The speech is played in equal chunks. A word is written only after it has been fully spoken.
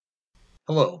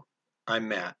Hello, I'm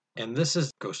Matt, and this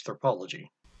is Ghost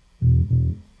Anthropology.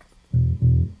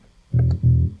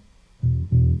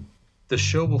 The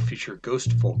show will feature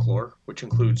ghost folklore, which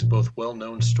includes both well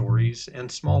known stories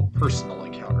and small personal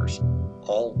encounters,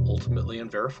 all ultimately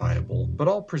unverifiable, but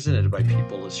all presented by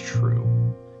people as true.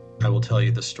 I will tell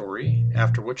you the story,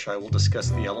 after which I will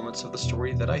discuss the elements of the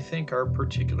story that I think are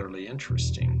particularly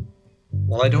interesting.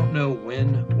 While I don't know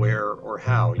when, where, or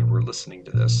how you were listening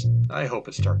to this, I hope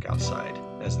it's dark outside,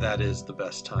 as that is the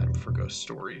best time for ghost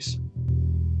stories.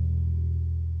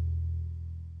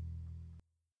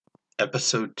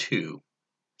 Episode 2: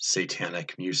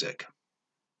 Satanic Music.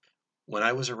 When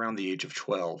I was around the age of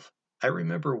 12, I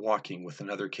remember walking with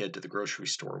another kid to the grocery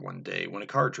store one day when a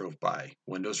car drove by,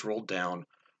 windows rolled down,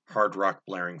 hard rock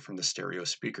blaring from the stereo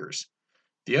speakers.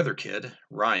 The other kid,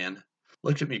 Ryan,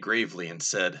 looked at me gravely and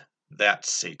said,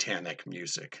 "That's satanic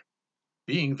music."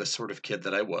 Being the sort of kid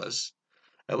that I was,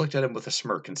 I looked at him with a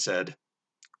smirk and said,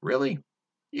 "Really?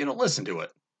 You don't listen to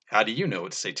it. How do you know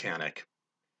it's satanic?"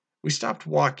 We stopped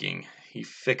walking. He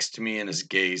fixed me in his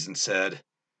gaze and said,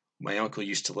 "My uncle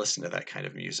used to listen to that kind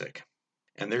of music.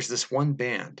 And there's this one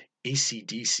band,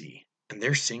 AC/DC, and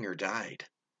their singer died.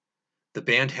 The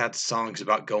band had songs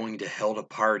about going to hell to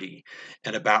party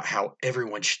and about how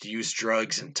everyone should use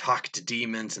drugs and talk to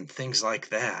demons and things like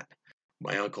that.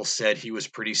 My uncle said he was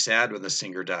pretty sad when the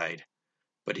singer died.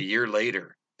 But a year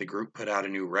later, the group put out a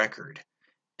new record,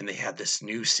 and they had this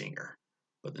new singer.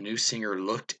 But the new singer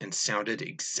looked and sounded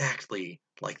exactly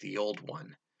like the old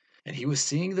one. And he was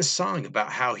singing the song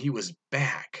about how he was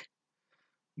back.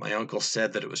 My uncle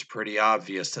said that it was pretty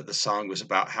obvious that the song was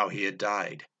about how he had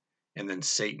died, and then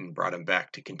Satan brought him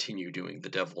back to continue doing the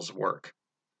devil's work."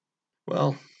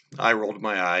 Well, I rolled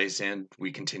my eyes and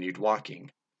we continued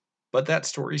walking. But that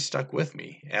story stuck with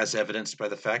me, as evidenced by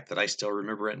the fact that I still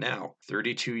remember it now,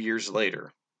 32 years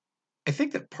later. I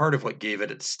think that part of what gave it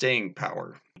its staying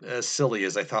power, as silly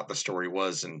as I thought the story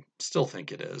was and still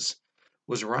think it is,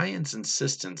 was Ryan's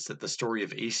insistence that the story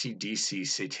of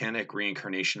AC/DC's satanic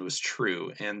reincarnation was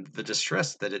true and the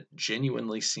distress that it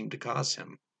genuinely seemed to cause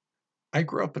him. I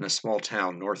grew up in a small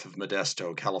town north of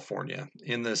Modesto, California,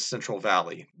 in the Central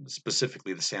Valley,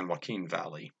 specifically the San Joaquin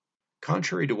Valley.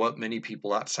 Contrary to what many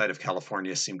people outside of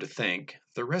California seem to think,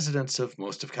 the residents of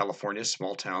most of California's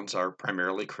small towns are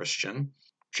primarily Christian,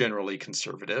 generally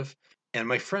conservative, and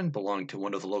my friend belonged to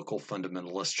one of the local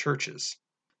fundamentalist churches.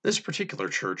 This particular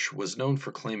church was known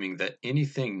for claiming that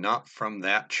anything not from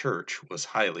that church was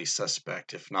highly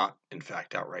suspect, if not, in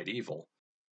fact, outright evil.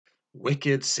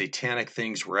 Wicked, satanic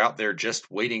things were out there just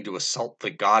waiting to assault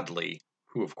the godly,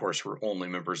 who, of course, were only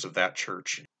members of that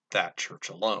church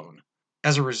alone.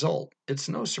 As a result, it's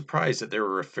no surprise that there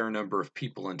were a fair number of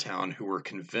people in town who were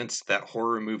convinced that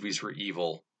horror movies were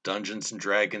evil, Dungeons and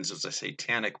Dragons was a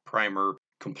satanic primer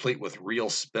complete with real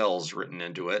spells written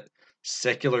into it,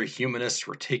 secular humanists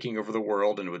were taking over the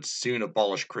world and would soon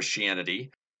abolish Christianity,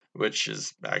 which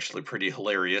is actually pretty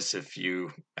hilarious if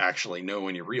you actually know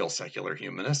any real secular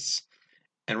humanists,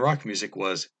 and rock music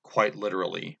was, quite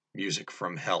literally, music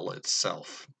from hell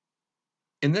itself.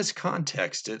 In this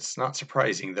context, it's not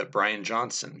surprising that Brian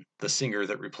Johnson, the singer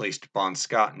that replaced Bon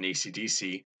Scott in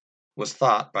AC/DC, was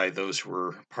thought by those who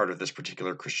were part of this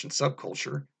particular Christian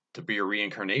subculture to be a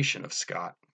reincarnation of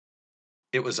Scott.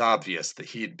 It was obvious that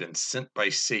he had been sent by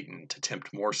Satan to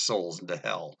tempt more souls into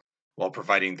hell, while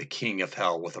providing the king of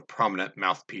hell with a prominent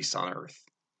mouthpiece on earth.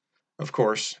 Of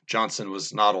course, Johnson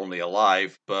was not only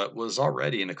alive, but was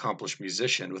already an accomplished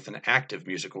musician with an active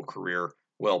musical career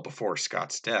well before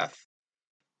Scott's death.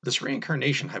 This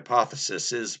reincarnation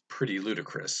hypothesis is pretty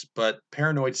ludicrous, but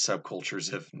paranoid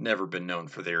subcultures have never been known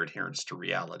for their adherence to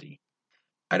reality.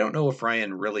 I don't know if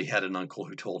Ryan really had an uncle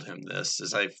who told him this,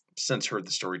 as I've since heard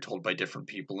the story told by different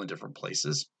people in different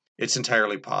places. It's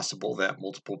entirely possible that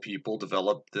multiple people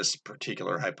developed this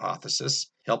particular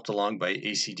hypothesis, helped along by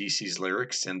AC/DC's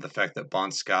lyrics and the fact that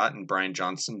Bon Scott and Brian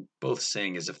Johnson both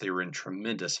sang as if they were in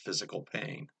tremendous physical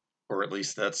pain. Or at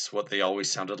least that's what they always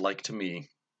sounded like to me.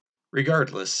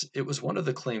 Regardless, it was one of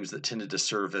the claims that tended to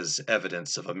serve as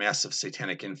evidence of a massive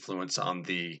satanic influence on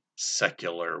the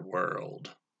secular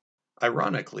world.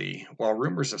 Ironically, while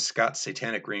rumors of Scott's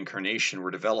satanic reincarnation were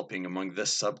developing among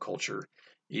this subculture,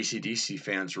 AC/DC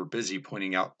fans were busy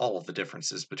pointing out all of the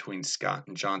differences between Scott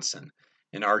and Johnson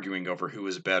and arguing over who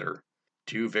was better.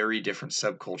 Two very different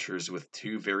subcultures with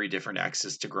two very different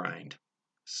axes to grind.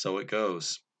 So it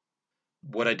goes.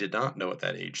 What I did not know at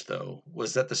that age, though,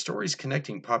 was that the stories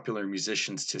connecting popular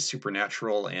musicians to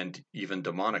supernatural and even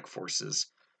demonic forces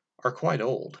are quite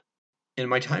old. In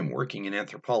my time working in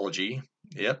anthropology,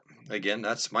 yep, again,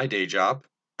 that's my day job,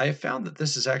 I have found that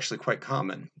this is actually quite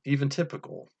common, even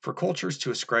typical, for cultures to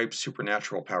ascribe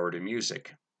supernatural power to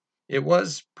music. It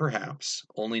was, perhaps,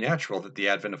 only natural that the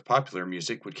advent of popular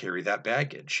music would carry that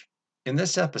baggage. In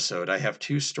this episode, I have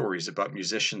two stories about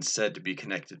musicians said to be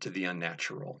connected to the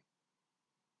unnatural.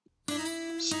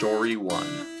 Story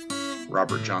 1: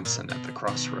 Robert Johnson at the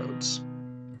Crossroads.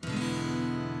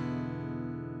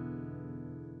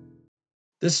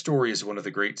 This story is one of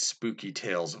the great spooky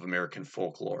tales of American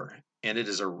folklore, and it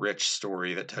is a rich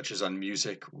story that touches on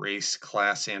music, race,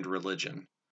 class, and religion.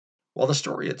 While the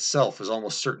story itself is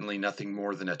almost certainly nothing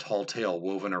more than a tall tale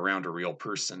woven around a real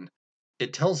person,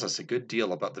 it tells us a good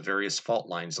deal about the various fault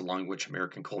lines along which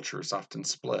American culture is often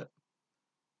split.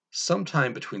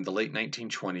 Sometime between the late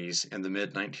 1920s and the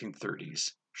mid 1930s,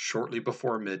 shortly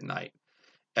before midnight,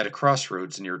 at a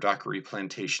crossroads near Dockery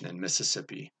Plantation in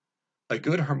Mississippi, a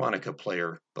good harmonica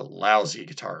player but lousy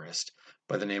guitarist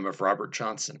by the name of Robert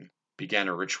Johnson began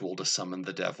a ritual to summon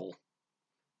the devil.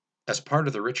 As part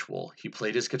of the ritual, he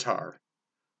played his guitar.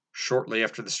 Shortly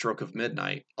after the stroke of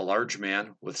midnight, a large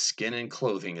man, with skin and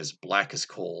clothing as black as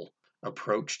coal,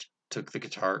 approached, took the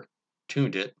guitar,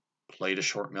 tuned it, played a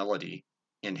short melody,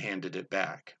 and handed it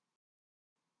back.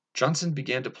 Johnson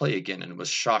began to play again and was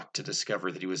shocked to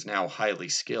discover that he was now highly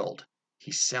skilled.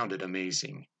 He sounded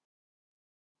amazing.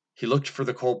 He looked for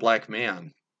the coal-black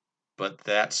man, but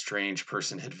that strange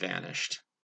person had vanished.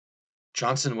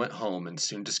 Johnson went home and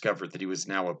soon discovered that he was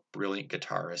now a brilliant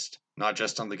guitarist, not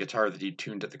just on the guitar that he'd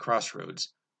tuned at the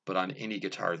crossroads, but on any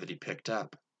guitar that he picked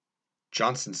up.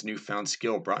 Johnson's newfound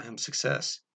skill brought him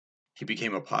success. He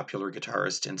became a popular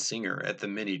guitarist and singer at the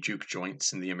many juke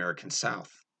joints in the American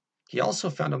South. He also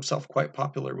found himself quite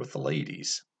popular with the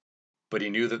ladies. But he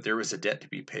knew that there was a debt to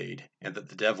be paid, and that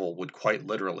the devil would quite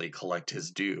literally collect his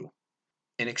due.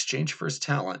 In exchange for his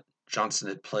talent, Johnson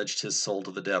had pledged his soul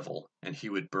to the devil, and he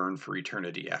would burn for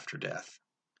eternity after death.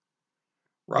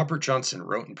 Robert Johnson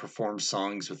wrote and performed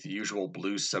songs with the usual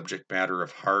blues subject matter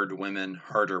of hard women,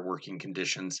 harder working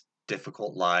conditions,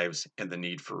 difficult lives, and the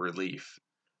need for relief.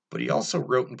 But he also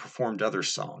wrote and performed other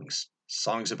songs,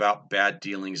 songs about bad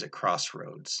dealings at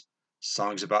crossroads,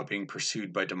 songs about being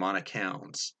pursued by demonic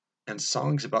hounds, and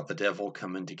songs about the devil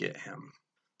coming to get him.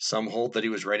 Some hold that he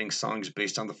was writing songs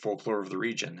based on the folklore of the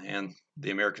region, and the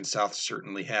American South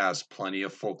certainly has plenty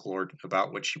of folklore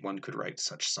about which one could write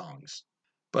such songs.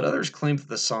 But others claim that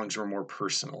the songs were more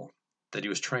personal, that he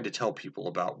was trying to tell people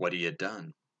about what he had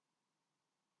done.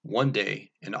 One day,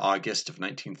 in August of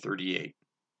 1938,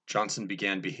 Johnson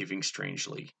began behaving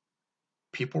strangely.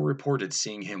 People reported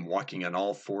seeing him walking on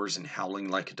all fours and howling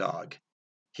like a dog.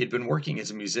 He had been working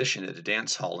as a musician at a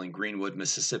dance hall in Greenwood,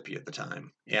 Mississippi at the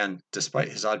time, and,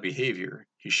 despite his odd behavior,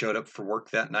 he showed up for work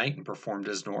that night and performed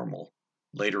as normal.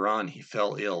 Later on, he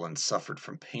fell ill and suffered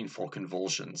from painful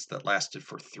convulsions that lasted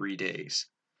for 3 days.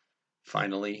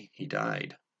 Finally, he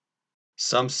died.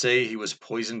 Some say he was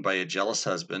poisoned by a jealous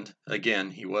husband.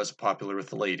 Again, he was popular with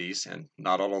the ladies, and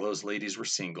not all of those ladies were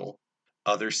single.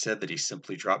 Others said that he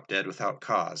simply dropped dead without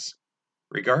cause.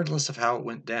 Regardless of how it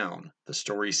went down, the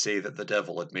stories say that the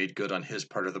devil had made good on his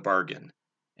part of the bargain,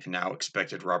 and now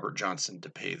expected Robert Johnson to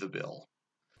pay the bill.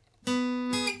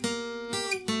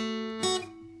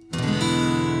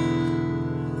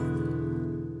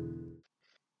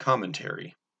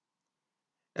 Commentary.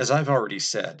 As I've already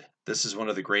said, this is one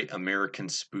of the great American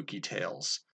spooky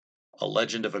tales, a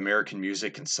legend of American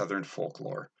music and Southern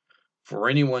folklore. For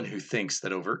anyone who thinks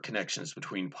that overt connections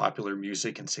between popular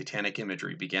music and satanic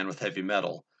imagery began with heavy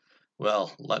metal,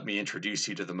 well, let me introduce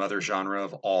you to the mother genre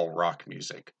of all rock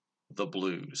music, the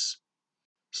blues.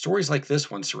 Stories like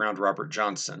this one surround Robert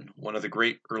Johnson, one of the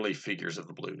great early figures of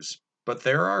the blues. But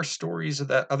there are stories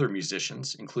that other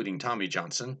musicians, including Tommy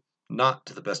Johnson, not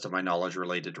to the best of my knowledge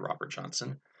related to Robert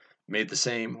Johnson, made the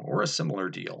same or a similar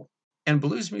deal. And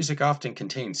blues music often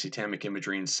contains satanic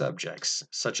imagery and subjects,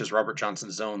 such as Robert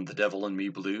Johnson's own The Devil in Me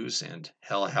blues and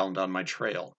Hellhound on My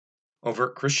Trail.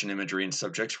 Overt Christian imagery and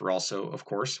subjects were also, of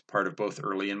course, part of both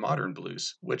early and modern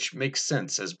blues, which makes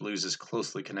sense as blues is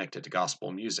closely connected to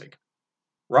gospel music.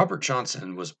 Robert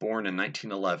Johnson was born in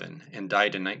 1911 and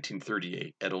died in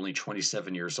 1938 at only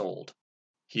 27 years old.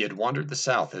 He had wandered the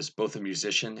South as both a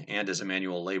musician and as a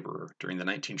manual laborer during the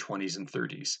 1920s and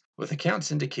 30s, with accounts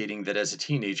indicating that as a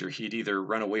teenager he had either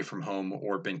run away from home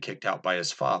or been kicked out by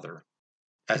his father.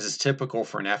 As is typical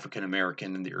for an African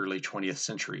American in the early 20th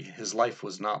century, his life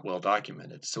was not well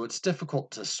documented, so it's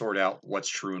difficult to sort out what's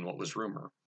true and what was rumor.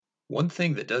 One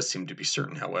thing that does seem to be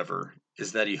certain, however,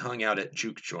 is that he hung out at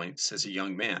juke joints as a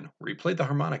young man, where he played the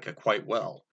harmonica quite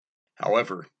well.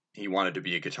 However, he wanted to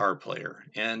be a guitar player,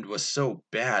 and was so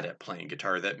bad at playing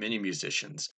guitar that many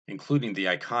musicians, including the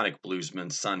iconic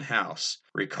bluesman Son House,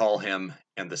 recall him,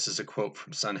 and this is a quote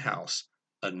from Son House,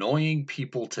 annoying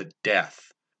people to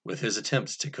death with his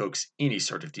attempts to coax any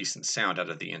sort of decent sound out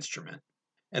of the instrument.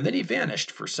 And then he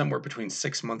vanished for somewhere between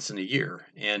 6 months and a year,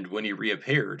 and when he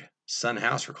reappeared, Son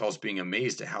House recalls being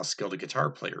amazed at how skilled a guitar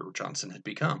player Johnson had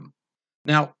become.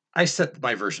 Now, I set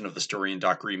my version of the story in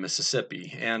Dockery,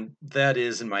 Mississippi, and that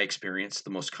is, in my experience, the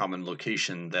most common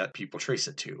location that people trace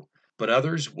it to. But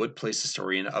others would place the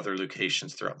story in other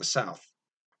locations throughout the South.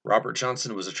 Robert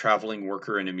Johnson was a traveling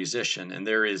worker and a musician, and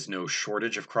there is no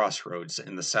shortage of crossroads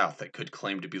in the South that could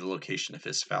claim to be the location of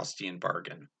his Faustian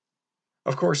bargain.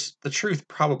 Of course, the truth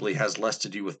probably has less to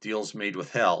do with deals made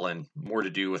with hell and more to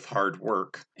do with hard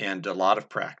work and a lot of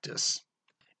practice.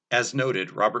 As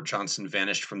noted, Robert Johnson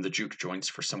vanished from the juke joints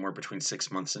for somewhere between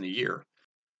 6 months and a year.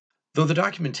 Though the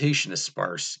documentation is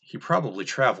sparse, he probably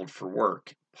traveled for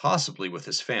work, possibly with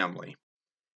his family.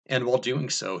 And while doing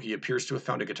so, he appears to have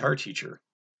found a guitar teacher.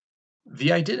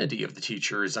 The identity of the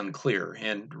teacher is unclear,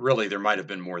 and really there might have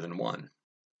been more than one.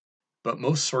 But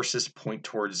most sources point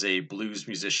towards a blues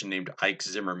musician named Ike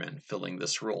Zimmerman filling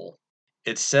this role.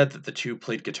 It's said that the two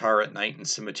played guitar at night in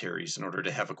cemeteries in order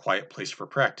to have a quiet place for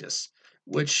practice,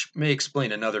 which may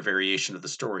explain another variation of the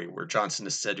story where Johnson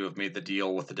is said to have made the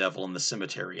deal with the devil in the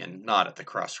cemetery and not at the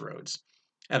crossroads.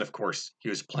 And of course, he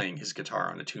was playing his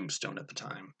guitar on a tombstone at the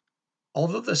time.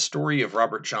 Although the story of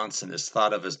Robert Johnson is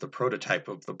thought of as the prototype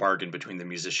of the bargain between the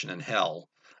musician and hell,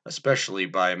 especially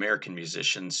by American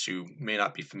musicians who may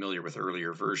not be familiar with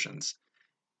earlier versions,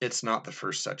 it's not the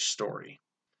first such story.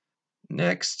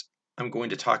 Next, I'm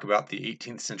going to talk about the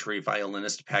 18th century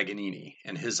violinist Paganini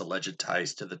and his alleged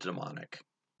ties to the demonic.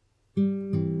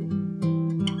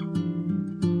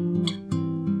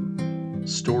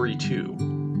 Story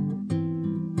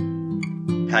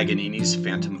 2: Paganini's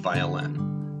Phantom Violin.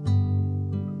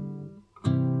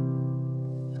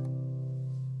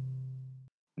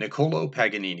 Niccolò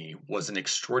Paganini was an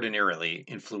extraordinarily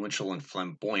influential and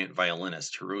flamboyant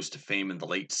violinist who rose to fame in the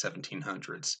late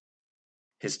 1700s.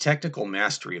 His technical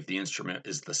mastery of the instrument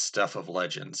is the stuff of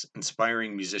legends,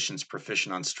 inspiring musicians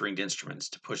proficient on stringed instruments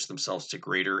to push themselves to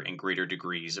greater and greater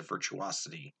degrees of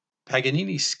virtuosity.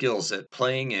 Paganini's skills at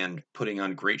playing and putting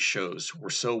on great shows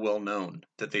were so well known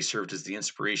that they served as the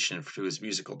inspiration to his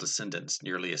musical descendants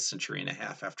nearly a century and a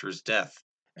half after his death,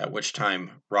 at which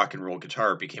time rock and roll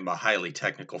guitar became a highly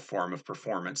technical form of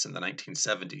performance in the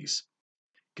 1970s.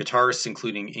 Guitarists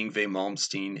including Yngwie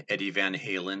Malmsteen, Eddie Van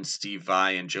Halen, Steve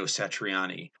Vai, and Joe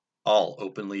Satriani all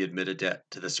openly admit a debt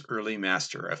to this early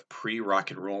master of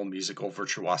pre-rock and roll musical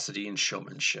virtuosity and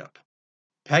showmanship.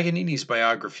 Paganini's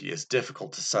biography is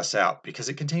difficult to suss out because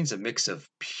it contains a mix of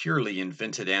purely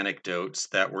invented anecdotes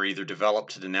that were either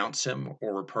developed to denounce him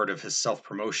or were part of his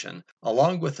self-promotion,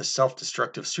 along with the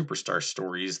self-destructive superstar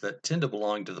stories that tend to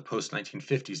belong to the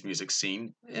post-1950s music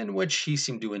scene, in which he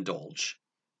seemed to indulge.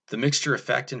 The mixture of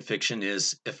fact and fiction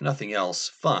is, if nothing else,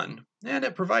 fun, and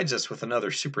it provides us with another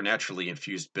supernaturally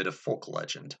infused bit of folk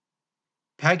legend.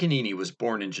 Paganini was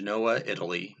born in Genoa,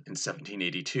 Italy, in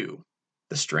 1782.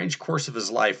 The strange course of his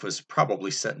life was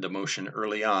probably set into motion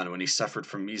early on when he suffered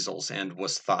from measles and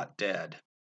was thought dead.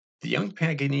 The young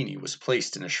Paganini was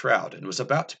placed in a shroud and was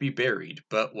about to be buried,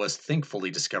 but was thankfully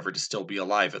discovered to still be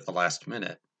alive at the last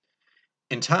minute.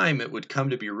 In time, it would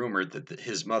come to be rumored that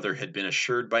his mother had been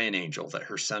assured by an angel that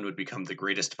her son would become the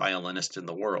greatest violinist in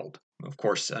the world. Of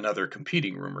course, another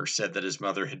competing rumor said that his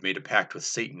mother had made a pact with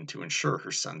Satan to ensure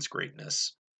her son's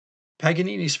greatness.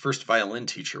 Paganini's first violin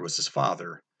teacher was his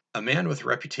father, a man with a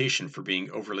reputation for being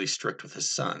overly strict with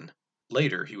his son.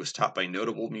 Later, he was taught by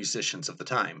notable musicians of the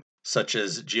time, such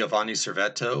as Giovanni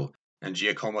Servetto and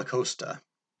Giacomo Costa.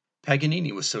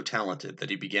 Paganini was so talented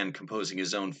that he began composing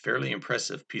his own fairly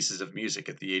impressive pieces of music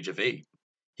at the age of 8.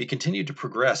 He continued to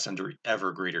progress under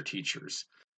ever greater teachers.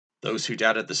 Those who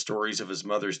doubted the stories of his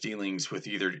mother's dealings with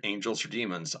either angels or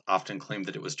demons often claimed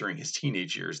that it was during his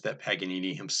teenage years that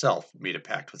Paganini himself made a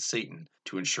pact with Satan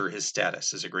to ensure his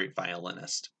status as a great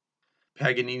violinist.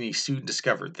 Paganini soon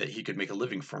discovered that he could make a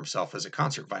living for himself as a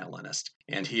concert violinist,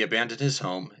 and he abandoned his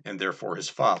home and therefore his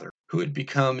father, who had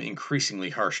become increasingly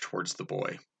harsh towards the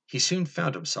boy. He soon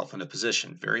found himself in a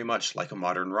position very much like a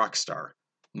modern rock star.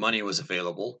 Money was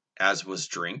available, as was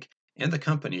drink, and the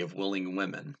company of willing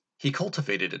women. He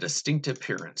cultivated a distinct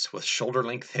appearance with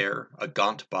shoulder-length hair, a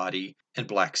gaunt body, and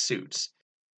black suits.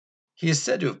 He is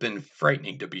said to have been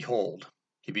frightening to behold.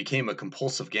 He became a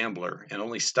compulsive gambler and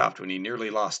only stopped when he nearly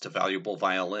lost a valuable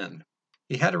violin.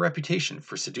 He had a reputation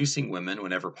for seducing women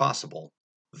whenever possible.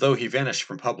 though he vanished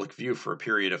from public view for a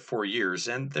period of 4 years,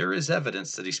 and there is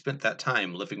evidence that he spent that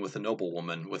time living with a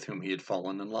noblewoman with whom he had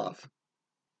fallen in love.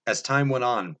 As time went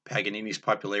on, Paganini's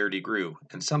popularity grew,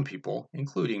 and some people,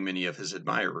 including many of his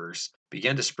admirers,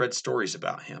 began to spread stories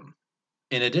about him.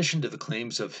 In addition to the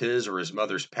claims of his or his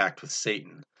mother's pact with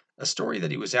Satan, a story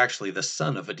that he was actually the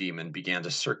son of a demon began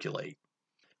to circulate.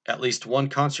 At least one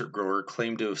concert goer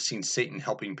claimed to have seen Satan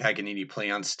helping Paganini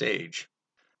play on stage.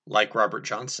 Like Robert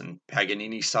Johnson,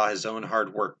 Paganini saw his own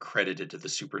hard work credited to the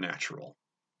supernatural.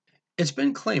 It's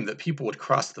been claimed that people would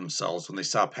cross themselves when they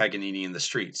saw Paganini in the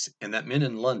streets, and that men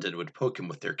in London would poke him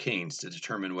with their canes to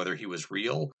determine whether he was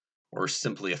real or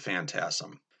simply a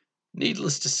phantasm.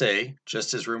 Needless to say,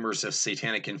 just as rumors of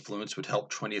satanic influence would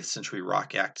help 20th century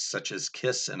rock acts such as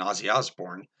Kiss and Ozzy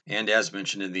Osbourne, and as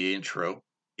mentioned in the intro,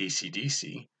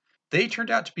 AC/DC, they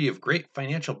turned out to be of great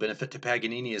financial benefit to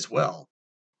Paganini as well.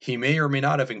 He may or may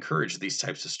not have encouraged these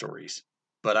types of stories,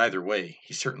 but either way,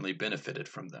 he certainly benefited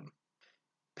from them.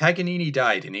 Paganini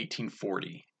died in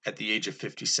 1840 at the age of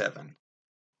 57,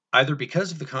 either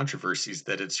because of the controversies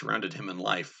that had surrounded him in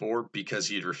life or because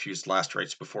he had refused last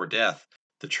rites before death.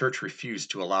 The church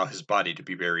refused to allow his body to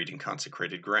be buried in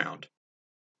consecrated ground.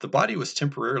 The body was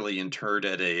temporarily interred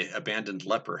at a abandoned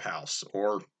leper house,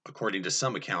 or, according to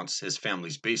some accounts, his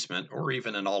family's basement, or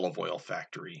even an olive oil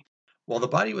factory. While the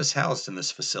body was housed in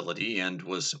this facility and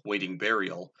was waiting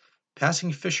burial,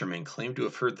 passing fishermen claimed to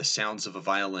have heard the sounds of a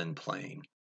violin playing.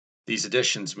 These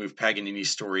additions moved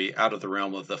Paganini's story out of the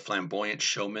realm of the flamboyant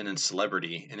showman and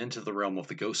celebrity and into the realm of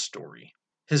the ghost story.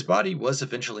 His body was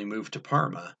eventually moved to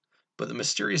Parma, but the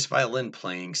mysterious violin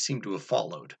playing seemed to have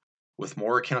followed, with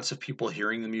more accounts of people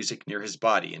hearing the music near his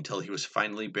body until he was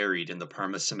finally buried in the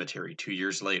Parma cemetery 2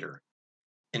 years later.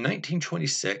 In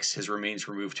 1926, his remains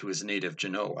were moved to his native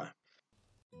Genoa.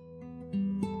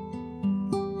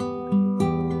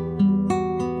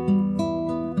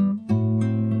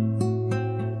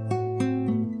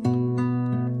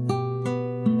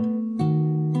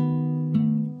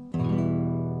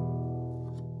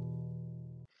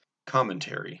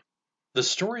 Commentary. The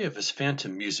story of his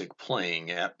phantom music playing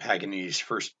at Paganini's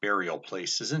first burial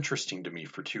place is interesting to me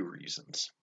for two reasons.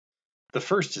 The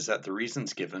first is that the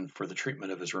reasons given for the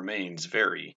treatment of his remains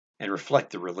vary and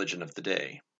reflect the religion of the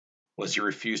day. Was he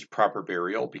refused proper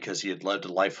burial because he had led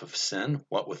a life of sin,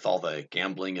 what with all the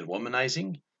gambling and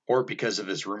womanizing? Or because of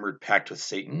his rumored pact with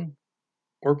Satan?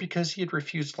 Or because he had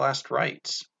refused last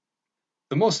rites?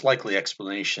 The most likely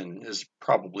explanation is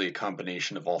probably a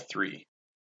combination of all three.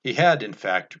 He had, in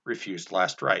fact, refused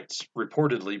last rites,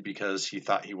 reportedly because he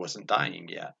thought he wasn't dying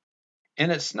yet.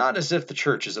 And it's not as if the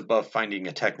church is above finding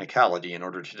a technicality in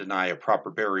order to deny a proper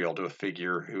burial to a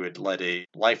figure who had led a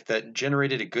life that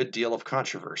generated a good deal of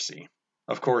controversy.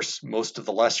 Of course, most of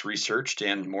the less researched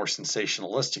and more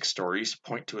sensationalistic stories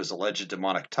point to his alleged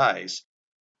demonic ties,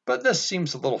 but this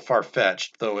seems a little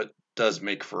far-fetched, though it does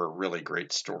make for a really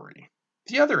great story.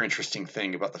 The other interesting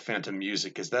thing about the phantom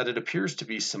music is that it appears to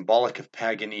be symbolic of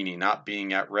Paganini not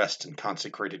being at rest in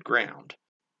consecrated ground.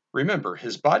 Remember,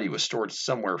 his body was stored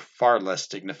somewhere far less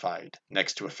dignified,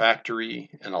 next to a factory,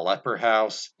 in a leper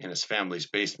house, in his family's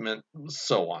basement,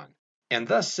 so on. And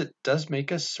thus it does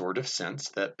make a sort of sense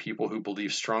that people who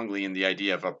believe strongly in the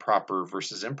idea of a proper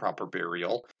versus improper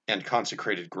burial and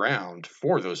consecrated ground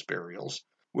for those burials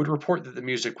would report that the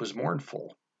music was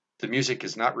mournful. The music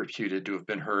is not reputed to have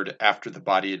been heard after the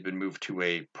body had been moved to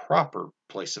a proper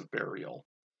place of burial.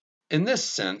 In this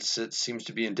sense, it seems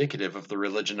to be indicative of the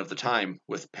religion of the time,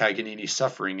 with Paganini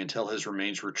suffering until his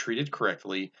remains were treated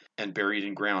correctly and buried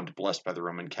in ground blessed by the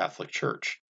Roman Catholic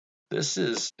Church. This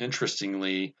is,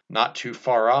 interestingly, not too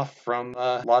far off from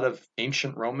a lot of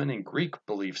ancient Roman and Greek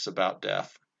beliefs about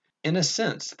death. In a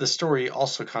sense, the story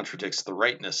also contradicts the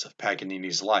rightness of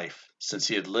Paganini's life. Since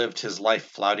he had lived his life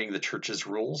flouting the church's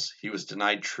rules, he was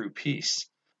denied true peace.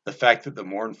 The fact that the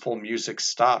mournful music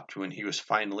stopped when he was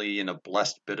finally in a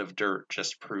blessed bit of dirt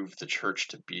just proved the church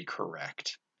to be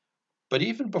correct. But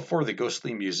even before the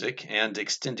ghostly music, and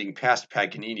extending past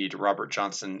Paganini to Robert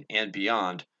Johnson and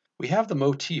beyond, we have the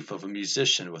motif of a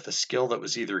musician with a skill that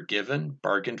was either given,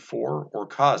 bargained for, or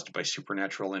caused by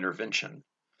supernatural intervention.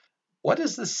 What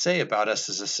does this say about us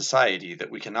as a society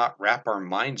that we cannot wrap our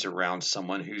minds around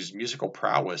someone whose musical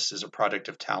prowess is a product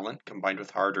of talent combined with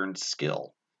hard-earned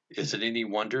skill? Is it any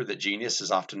wonder that genius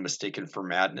is often mistaken for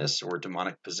madness or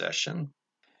demonic possession?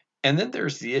 And then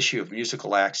there's the issue of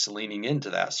musical acts leaning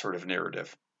into that sort of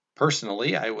narrative.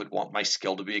 Personally, I would want my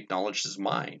skill to be acknowledged as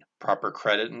mine, proper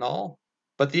credit and all.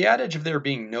 But the adage of there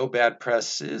being no bad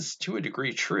press is to a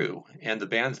degree true, and the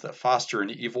bands that foster an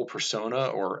evil persona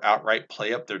or outright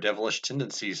play up their devilish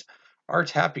tendencies are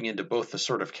tapping into both the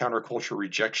sort of counterculture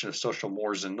rejection of social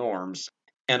mores and norms,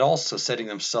 and also setting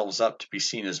themselves up to be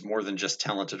seen as more than just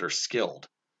talented or skilled.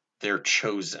 They're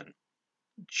chosen.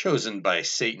 Chosen by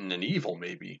Satan and evil,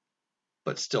 maybe,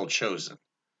 but still chosen.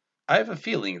 I have a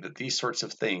feeling that these sorts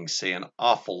of things say an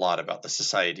awful lot about the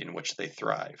society in which they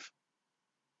thrive.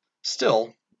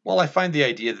 Still, while I find the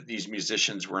idea that these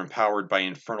musicians were empowered by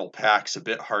infernal pacts a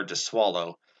bit hard to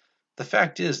swallow, the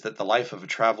fact is that the life of a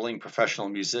traveling professional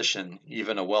musician,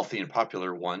 even a wealthy and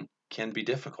popular one, can be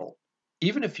difficult.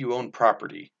 Even if you own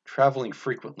property, traveling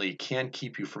frequently can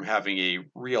keep you from having a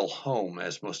real home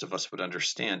as most of us would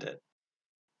understand it.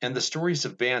 And the stories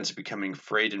of bands becoming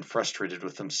frayed and frustrated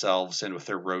with themselves and with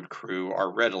their road crew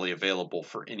are readily available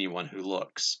for anyone who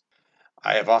looks.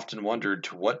 I have often wondered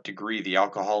to what degree the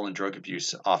alcohol and drug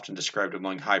abuse often described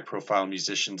among high-profile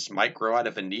musicians might grow out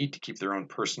of a need to keep their own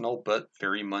personal but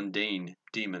very mundane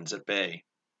demons at bay.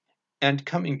 And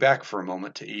coming back for a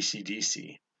moment to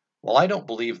AC/DC, while I don't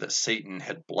believe that Satan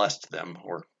had blessed them,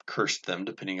 or cursed them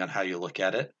depending on how you look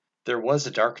at it, there was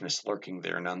a darkness lurking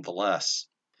there nonetheless.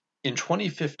 In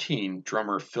 2015,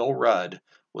 drummer Phil Rudd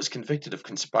was convicted of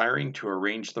conspiring to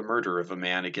arrange the murder of a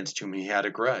man against whom he had a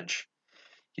grudge.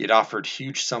 He had offered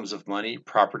huge sums of money,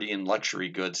 property, and luxury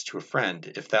goods to a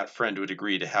friend if that friend would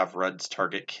agree to have Rudd's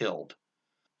target killed.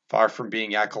 Far from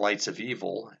being acolytes of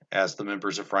evil, as the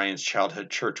members of Ryan's childhood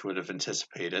church would have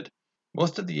anticipated,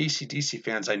 most of the AC/DC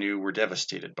fans I knew were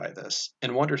devastated by this,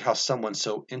 and wondered how someone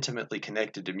so intimately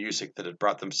connected to music that had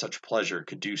brought them such pleasure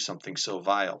could do something so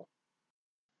vile.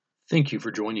 Thank you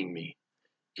for joining me.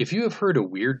 If you have heard a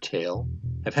weird tale,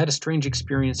 have had a strange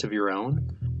experience of your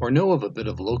own, or know of a bit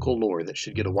of local lore that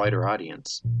should get a wider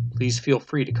audience, please feel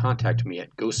free to contact me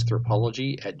at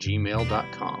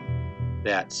ghosthropology@gmail.com.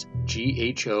 That's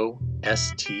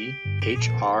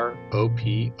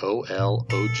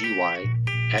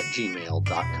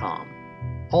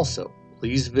GHOSTHROPOLOGY@gmail.com. Also,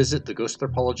 please visit the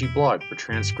Ghosthropology blog for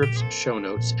transcripts, show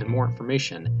notes, and more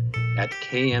information at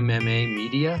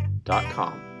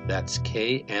kmmamedia.com. That's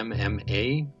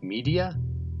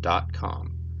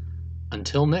kmmamedia.com.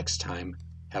 Until next time,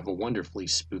 have a wonderfully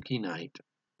spooky night.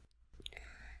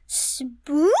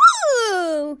 Spooky.